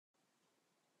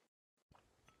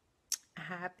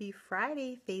Happy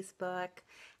Friday, Facebook.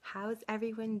 How's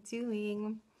everyone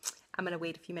doing? I'm going to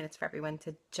wait a few minutes for everyone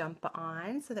to jump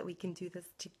on so that we can do this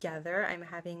together. I'm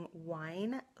having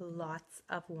wine, lots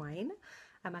of wine.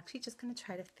 I'm actually just going to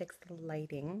try to fix the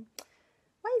lighting.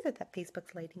 Why is it that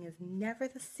Facebook's lighting is never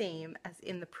the same as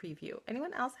in the preview?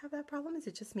 Anyone else have that problem? Is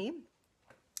it just me?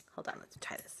 Hold on, let's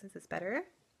try this. Is this better?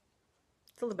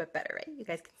 It's a little bit better, right? You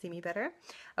guys can see me better.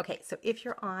 Okay, so if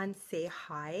you're on, say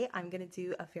hi. I'm gonna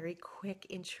do a very quick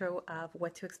intro of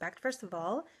what to expect. First of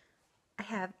all, I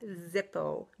have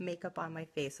Zippo makeup on my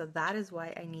face, so that is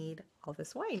why I need all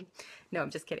this wine. No,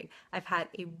 I'm just kidding. I've had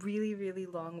a really, really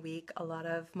long week. A lot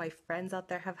of my friends out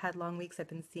there have had long weeks. I've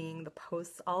been seeing the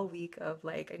posts all week of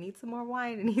like, I need some more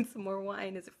wine, I need some more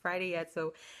wine. Is it Friday yet?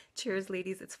 So cheers,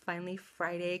 ladies. It's finally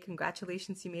Friday.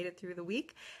 Congratulations, you made it through the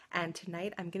week. And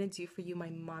tonight I'm gonna do for you my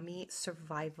mommy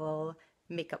survival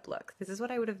makeup look. This is what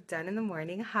I would have done in the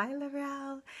morning. Hi,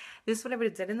 Laurel. This is what I would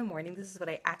have done in the morning. This is what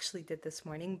I actually did this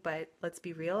morning, but let's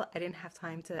be real, I didn't have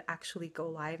time to actually go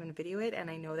live and video it, and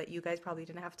I know that you guys probably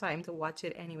didn't have time to watch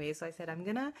it anyway, so I said I'm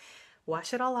gonna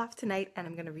wash it all off tonight and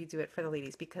I'm gonna redo it for the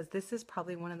ladies because this is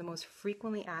probably one of the most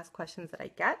frequently asked questions that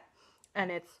I get,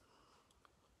 and it's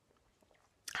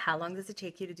how long does it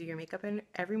take you to do your makeup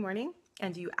every morning,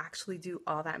 and do you actually do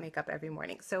all that makeup every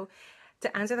morning? So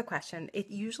to answer the question,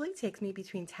 it usually takes me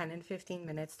between 10 and 15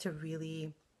 minutes to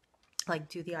really like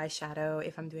do the eyeshadow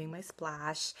if I'm doing my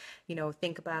splash,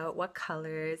 think about what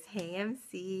colors. Hey,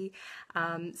 MC.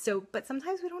 But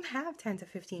sometimes we don't have 10 to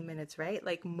 15 minutes, right?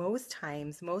 Like most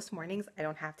times, most mornings, I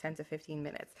don't have 10 to 15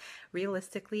 minutes.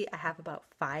 Realistically, I have about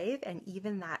 5, and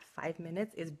even that 5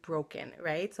 minutes is broken,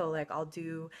 right? So like I'll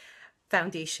do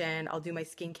foundation, I'll do my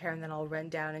skincare, and then I'll run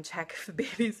down and check if the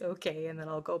baby's okay, and then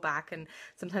I'll go back, and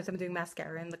sometimes I'm doing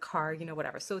mascara in the car,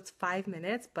 whatever. So it's 5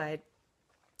 minutes, but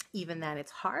even then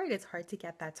it's hard to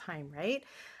get that time, right?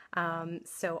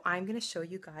 So I'm going to show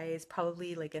you guys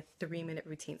probably like a 3-minute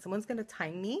routine. Someone's going to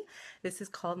time me. This is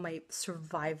called my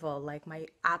survival, like my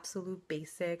absolute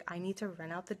basic. I need to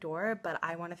run out the door, but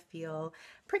I want to feel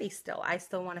pretty still. I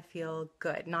still want to feel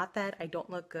good. Not that I don't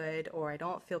look good or I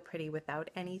don't feel pretty without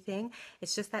anything.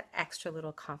 It's just that extra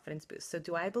little confidence boost. So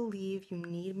do I believe you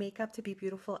need makeup to be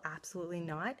beautiful? Absolutely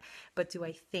not. But do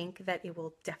I think that it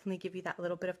will definitely give you that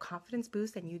little bit of confidence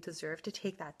boost and you deserve to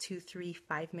take that 2, 3,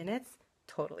 5 minutes?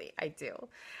 Totally, I do.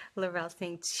 Laurel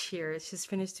saying cheers. She's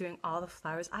finished doing all the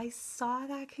flowers. I saw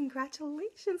that.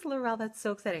 Congratulations, Laurel. That's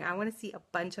so exciting. I want to see a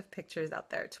bunch of pictures out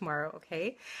there tomorrow,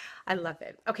 okay? I love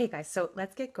it. Okay, guys, so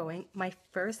let's get going. My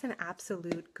first and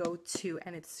absolute go-to,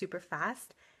 and it's super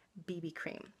fast, BB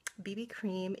cream. BB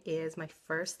cream is my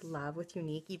first love with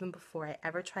Younique, even before I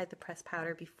ever tried the pressed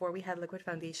powder, before we had liquid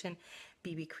foundation,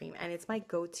 BB cream. And it's my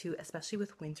go-to, especially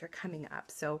with winter coming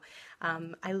up. So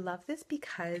I love this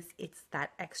because it's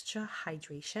that extra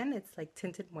hydration. It's like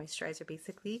tinted moisturizer,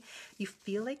 basically. You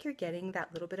feel like you're getting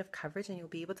that little bit of coverage, and you'll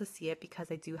be able to see it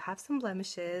because I do have some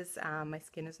blemishes. My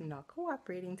skin is not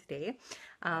cooperating today.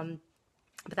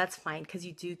 But that's fine because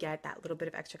you do get that little bit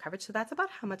of extra coverage. So that's about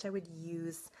how much I would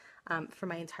use for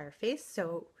my entire face.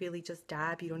 So really just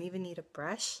dab. You don't even need a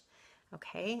brush,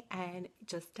 okay? And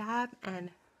just dab and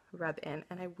rub in.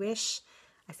 And I wish,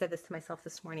 I said this to myself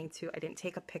this morning too, I didn't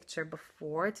take a picture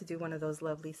before to do one of those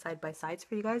lovely side-by-sides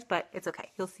for you guys, but it's okay.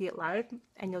 You'll see it live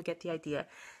and you'll get the idea.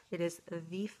 It is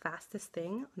the fastest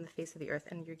thing on the face of the earth,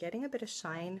 and you're getting a bit of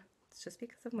shine. It's just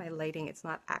because of my lighting, it's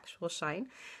not actual shine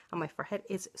on my forehead.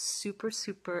 It's super,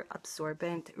 super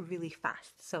absorbent, really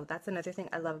fast. So that's another thing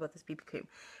I love about this BB cream.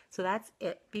 So that's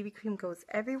it. BB cream goes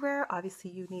everywhere.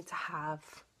 Obviously, you need to have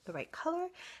the right color,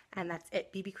 and that's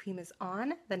it. BB cream is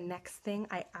on. The next thing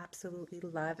I absolutely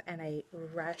love and I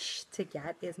rush to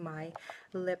get is my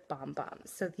lip balm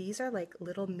bombs. So these are like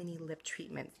little mini lip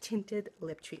treatments, tinted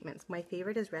lip treatments. My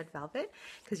favorite is Red Velvet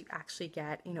because you actually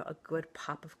get, a good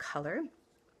pop of color.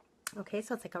 Okay,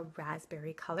 so it's like a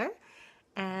raspberry color,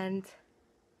 and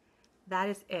that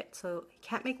is it. So you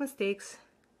can't make mistakes.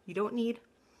 You don't need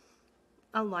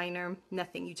a liner,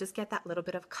 nothing. You just get that little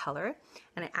bit of color,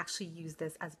 and I actually use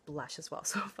this as blush as well.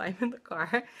 So if I'm in the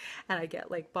car and I get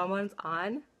like bonbons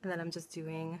on, and then I'm just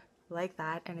doing like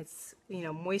that, and it's,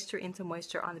 moisture into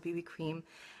moisture on the BB cream,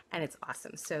 and it's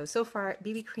awesome. So far,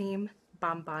 BB cream,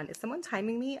 bonbon. Is someone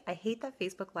timing me? I hate that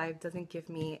Facebook Live doesn't give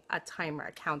me a timer,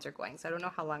 a counter going. So I don't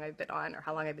know how long I've been on or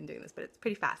how long I've been doing this, but it's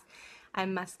pretty fast.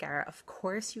 And mascara. Of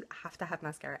course, you have to have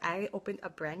mascara. I opened a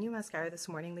brand new mascara this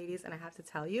morning, ladies, and I have to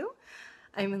tell you,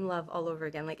 I'm in love all over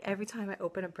again. Like every time I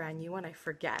open a brand new one, I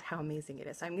forget how amazing it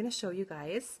is. So I'm going to show you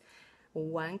guys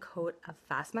one coat of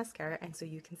fast mascara, and so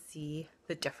you can see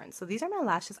the difference. So these are my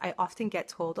lashes. I often get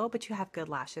told, oh, but you have good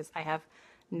lashes. I have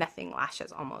nothing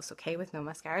lashes almost, okay, with no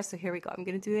mascara. So here we go. I'm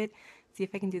gonna do it, see if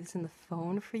I can do this in the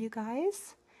phone for you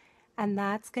guys. And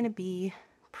that's gonna be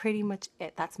pretty much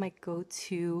it. That's my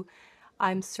go-to.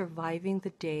 I'm surviving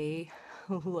the day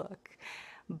look,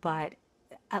 but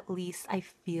at least I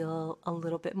feel a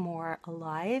little bit more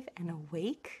alive and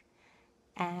awake,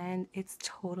 and it's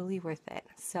totally worth it.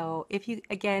 So if you,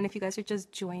 again, if you guys are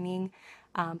just joining,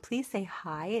 please say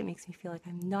hi. It makes me feel like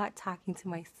I'm not talking to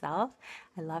myself.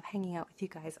 I love hanging out with you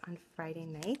guys on Friday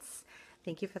nights.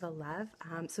 Thank you for the love.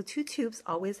 So 2 tubes,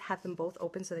 always have them both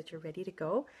open so that you're ready to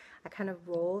go. I kind of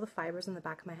roll the fibers on the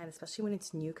back of my hand, especially when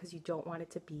it's new, because you don't want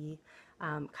it to be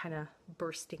kind of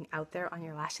bursting out there on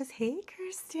your lashes. Hey,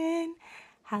 Kirsten,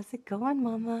 how's it going,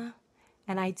 mama?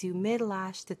 And I do mid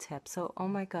lash to tip. So, oh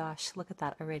my gosh, look at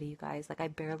that already, you guys. Like, I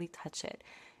barely touch it.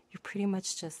 You're pretty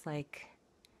much just like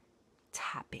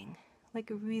tapping, like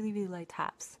really, really light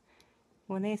taps.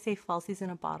 When they say falsies in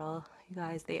a bottle, you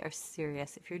guys, they are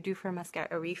serious. If you're due for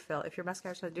a refill, if your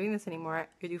mascara's not doing this anymore,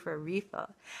 you're due for a refill.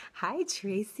 Hi,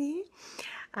 Tracy.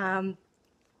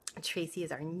 Tracy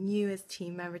is our newest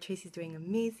team member. Tracy's doing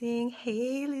amazing.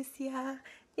 Hey, Lucia.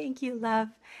 Thank you, love.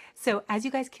 So as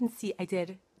you guys can see, I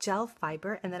did gel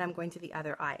fiber and then I'm going to the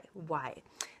other eye. Why?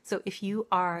 So if you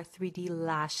are 3D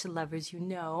lash lovers, you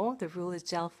know the rule is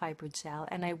gel fiber gel,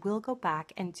 and I will go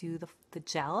back and do the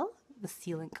gel, the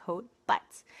sealant coat,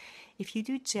 but if you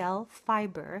do gel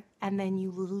fiber and then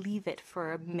you leave it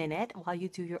for a minute while you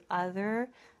do your other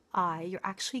eye, you're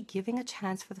actually giving a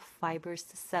chance for the fibers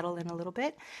to settle in a little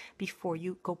bit before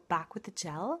you go back with the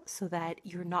gel, so that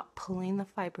you're not pulling the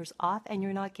fibers off and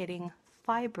you're not getting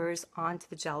fibers onto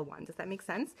the gel wand. Does that make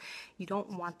sense? You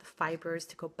don't want the fibers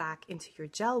to go back into your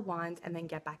gel wand and then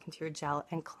get back into your gel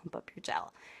and clump up your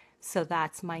gel. So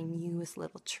that's my newest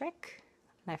little trick.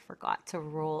 And I forgot to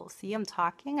roll. See, I'm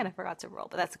talking and I forgot to roll,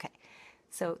 but that's okay.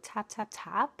 So tap, tap,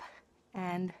 tap,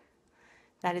 and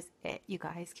that is it, you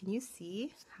guys. Can you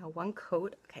see how one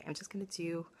coat? Okay, I'm just gonna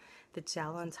do the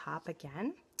gel on top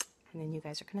again, and then you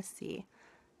guys are gonna see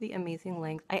the amazing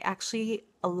length. I actually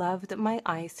loved my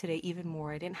eyes today even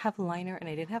more. I didn't have liner and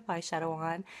I didn't have eyeshadow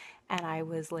on, and I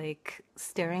was like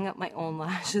staring at my own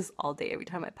lashes all day every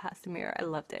time I passed the mirror. I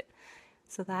loved it.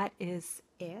 So that is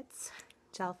it.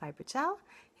 Gel fiber gel.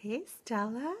 Hey,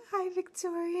 Stella. Hi,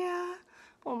 Victoria.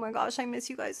 Oh my gosh, I miss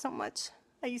you guys so much.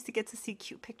 I used to get to see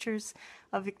cute pictures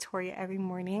of Victoria every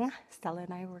morning. Stella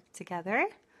and I work together.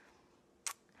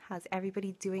 How's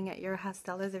everybody doing at your house,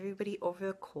 Stella? Is everybody over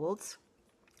the colds?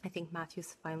 I think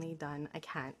Matthew's finally done. I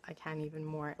can't even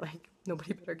more. Like,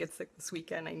 nobody better get sick this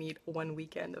weekend. I need 1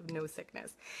 weekend of no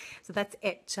sickness. So that's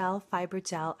it. Gel, fiber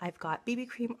gel. I've got BB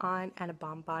cream on and a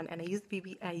bonbon, and I used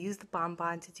the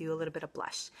bonbon to do a little bit of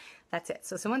blush. That's it.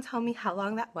 So someone tell me how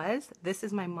long that was. This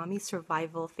is my mommy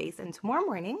survival face, and tomorrow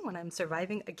morning when I'm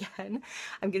surviving again,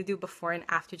 I'm gonna do before and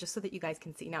after just so that you guys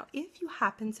can see. Now, if you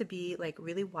happen to be like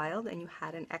really wild and you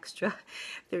had an extra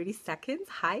 30 seconds,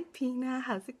 hi Pina,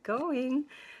 how's it going?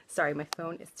 Sorry, my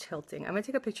phone is tilting. I'm gonna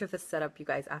take a picture of the setup, you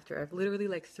guys, after. I've literally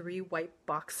like 3 white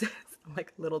boxes,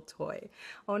 like a little toy.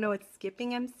 Oh no, it's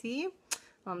skipping MC.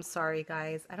 I'm sorry,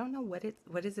 guys. I don't know what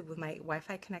is it with my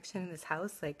Wi-Fi connection in this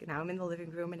house. Like, now I'm in the living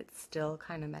room and it's still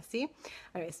kind of messy.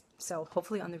 Anyways, so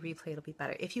hopefully on the replay it'll be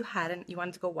better. If you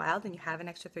wanted to go wild and you have an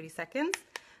extra 30 seconds,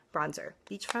 bronzer.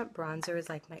 Beachfront bronzer is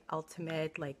like my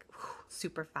ultimate, like,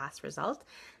 super fast result.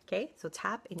 Okay, so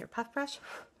tap in your puff brush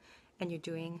and you're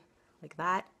doing like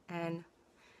that, and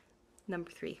number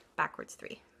 3, backwards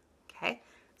 3. Okay,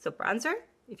 so bronzer,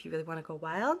 if you really want to go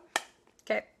wild.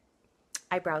 Okay,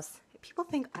 eyebrows. People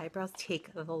think eyebrows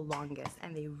take the longest,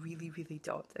 and they really, really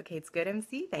don't. Okay, it's good,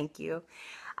 MC. Thank you.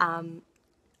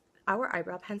 Our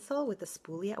eyebrow pencil with the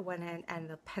spoolie at one end and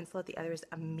the pencil at the other is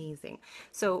amazing.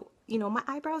 So, you know, my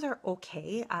eyebrows are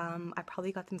okay. I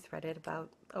probably got them threaded about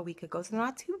a week ago, so they're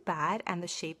not too bad, and the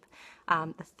shape,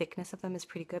 the thickness of them is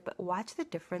pretty good, but watch the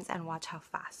difference and watch how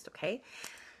fast, okay?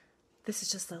 This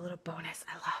is just a little bonus.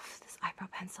 I love this eyebrow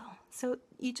pencil. So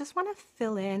you just want to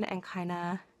fill in and kind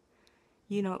of,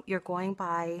 you know, you're going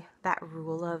by that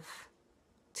rule of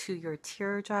to your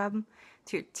teardrum,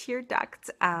 to your tear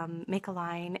duct, make a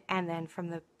line, and then from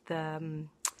the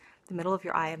middle of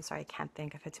your eye, I'm sorry, I can't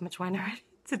think, I've had too much wine already,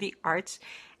 to the arch,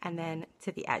 and then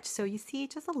to the edge. So you see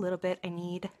just a little bit, I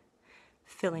need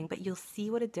filling, but you'll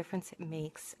see what a difference it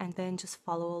makes, and then just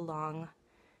follow along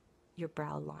your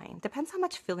brow line. Depends how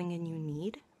much filling in you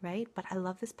need, right? But I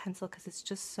love this pencil because it's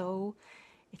just so,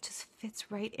 it just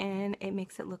fits right in. It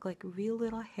makes it look like real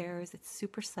little hairs. It's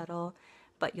super subtle,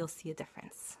 but you'll see a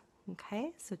difference.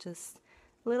 Okay, so just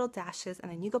little dashes,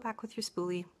 and then you go back with your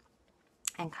spoolie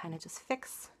and kind of just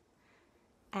fix.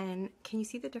 And can you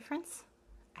see the difference?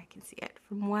 I can see it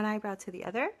from one eyebrow to the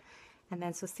other. And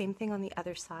then so same thing on the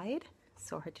other side.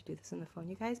 So hard to do this on the phone,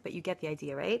 you guys, but you get the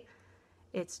idea, right?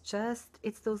 It's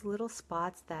those little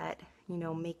spots that, you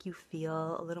know, make you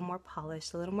feel a little more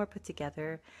polished, a little more put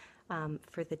together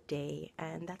for the day.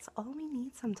 And that's all we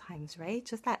need sometimes, right?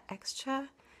 Just that extra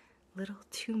little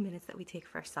 2 minutes that we take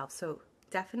for ourselves. So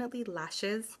definitely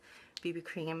lashes, BB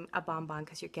cream, a bonbon,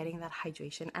 because you're getting that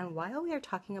hydration. And while we are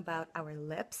talking about our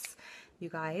lips, you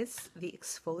guys, the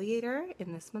exfoliator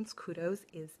in this month's Kudos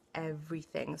is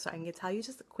everything. So I'm going to tell you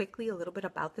just quickly a little bit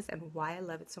about this and why I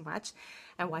love it so much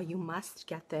and why you must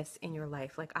get this in your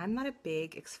life. Like, I'm not a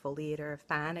big exfoliator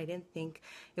fan. I didn't think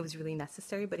it was really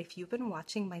necessary, but if you've been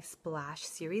watching my Splash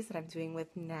series that I'm doing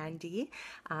with Nandi,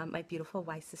 my beautiful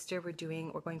wise sister, we're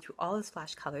going through all the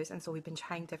Splash colors, and so we've been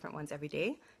trying different ones every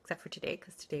day, except for today,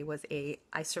 because today was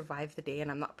I survived the day and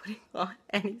I'm not putting on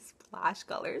any Splash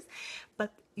colors.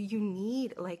 But you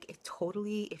need, like, it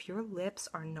totally, if your lips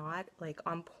are not like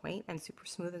on point and super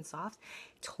smooth and soft,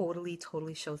 totally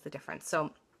shows the difference.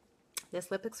 So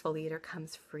this lip exfoliator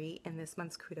comes free in this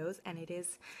month's Kudos, and it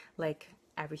is like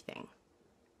everything.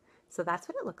 So that's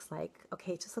what it looks like.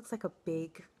 Okay, it just looks like a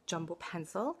big jumbo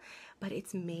pencil, but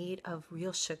it's made of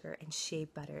real sugar and shea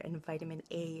butter and vitamin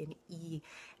A and E,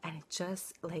 and it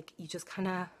just, like, you just kind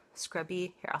of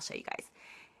scrubby. Here, I'll show you guys.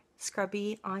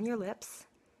 Scrubby on your lips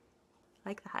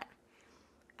like that,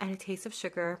 and a taste of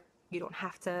sugar. You don't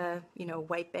have to, you know,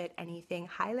 wipe it, anything.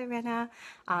 Hi, Lorena.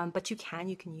 But you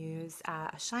can use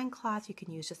a shine cloth. You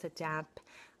can use just a damp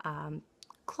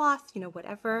cloth, you know,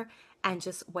 whatever, and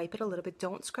just wipe it a little bit.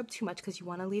 Don't scrub too much because you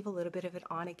want to leave a little bit of it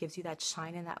on. It gives you that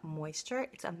shine and that moisture.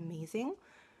 It's amazing.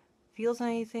 Feels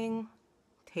amazing.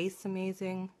 Tastes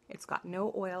amazing. It's got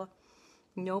no oil,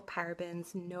 no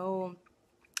parabens, no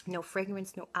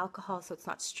fragrance, no alcohol, so it's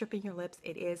not stripping your lips.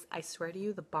 It is, I swear to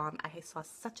you, the bomb. I saw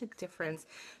such a difference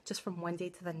just from one day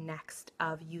to the next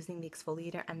of using the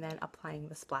exfoliator and then applying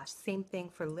the Splash. Same thing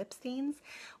for lip stains.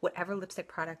 Whatever lipstick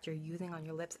product you're using on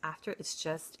your lips after, it's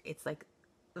like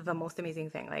the most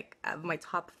amazing thing. Like, my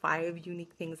top 5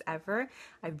 unique things ever.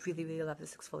 I really love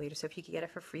this exfoliator. So if you could get it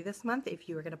for free this month, if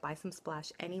you were going to buy some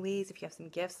Splash anyways, if you have some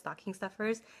gifts, stocking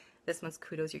stuffers, this month's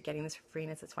Kudos, you're getting this for free,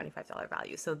 and it's a $25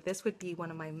 value. So this would be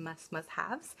one of my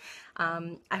must-haves.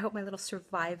 I hope my little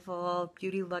survival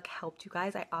beauty look helped you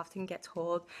guys. I often get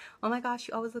told, oh my gosh,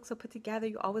 you always look so put together.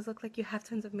 You always look like you have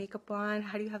tons of makeup on.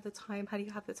 How do you have the time? How do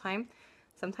you have the time?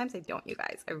 Sometimes I don't, you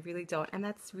guys. I really don't. And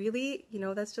that's really, you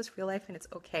know, that's just real life, and it's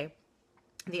okay.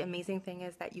 The amazing thing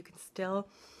is that you can still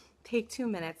take 2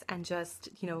 minutes and just,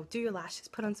 you know, do your lashes,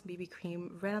 put on some BB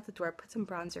cream, run out the door, put some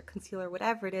bronzer, concealer,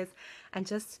 whatever it is, and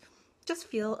just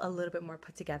feel a little bit more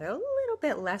put together, a little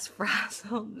bit less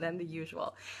frazzled than the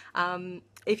usual.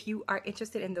 If you are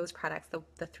interested in those products,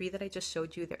 the 3 that I just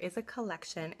showed you, there is a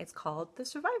collection. It's called the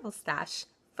Survival Stash,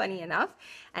 funny enough,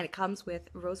 and it comes with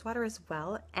rose water as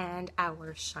well and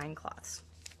our shine cloths.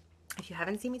 If you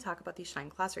haven't seen me talk about these shine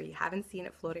cloths, or you haven't seen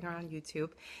it floating around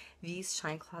YouTube, these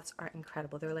shine cloths are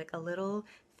incredible. They're like a little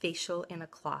facial in a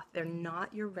cloth. They're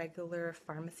not your regular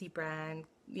pharmacy brand,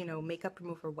 you know, makeup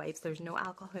remover wipes. There's no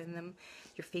alcohol in them.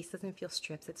 Your face doesn't feel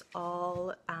strips. It's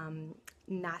all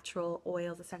natural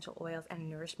oils, essential oils, and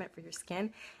nourishment for your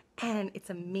skin. And it's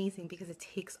amazing because it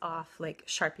takes off like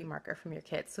Sharpie marker from your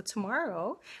kids. So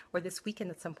tomorrow or this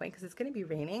weekend at some point, because it's going to be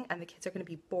raining and the kids are going to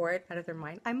be bored out of their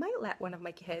mind, I might let one of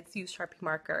my kids use Sharpie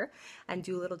marker and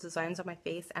do little designs on my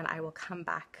face, and I will come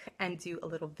back and do a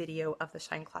little video of the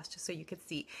shine cloth just so you could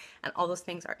see. And all those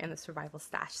things are in the Survival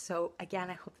Stash. So again,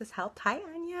 I hope this helped. Hi,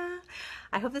 Anya.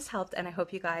 I hope this helped, and I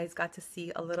hope you guys got to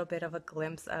see a little bit of a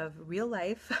glimpse of real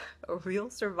life, a real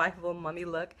survival mummy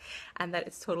look, and that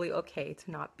it's totally okay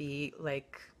to not be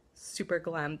like super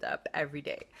glammed up every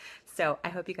day. So I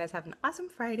hope you guys have an awesome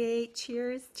Friday.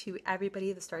 Cheers to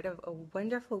everybody, the start of a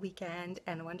wonderful weekend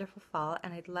and a wonderful fall.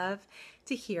 And I'd love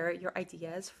to hear your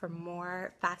ideas for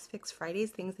more Fast Fix Fridays,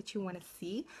 things that you want to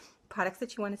see, products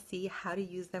that you want to see, how to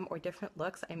use them, or different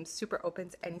looks. I'm super open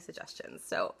to any suggestions.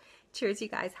 So cheers, you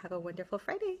guys. Have a wonderful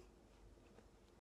Friday.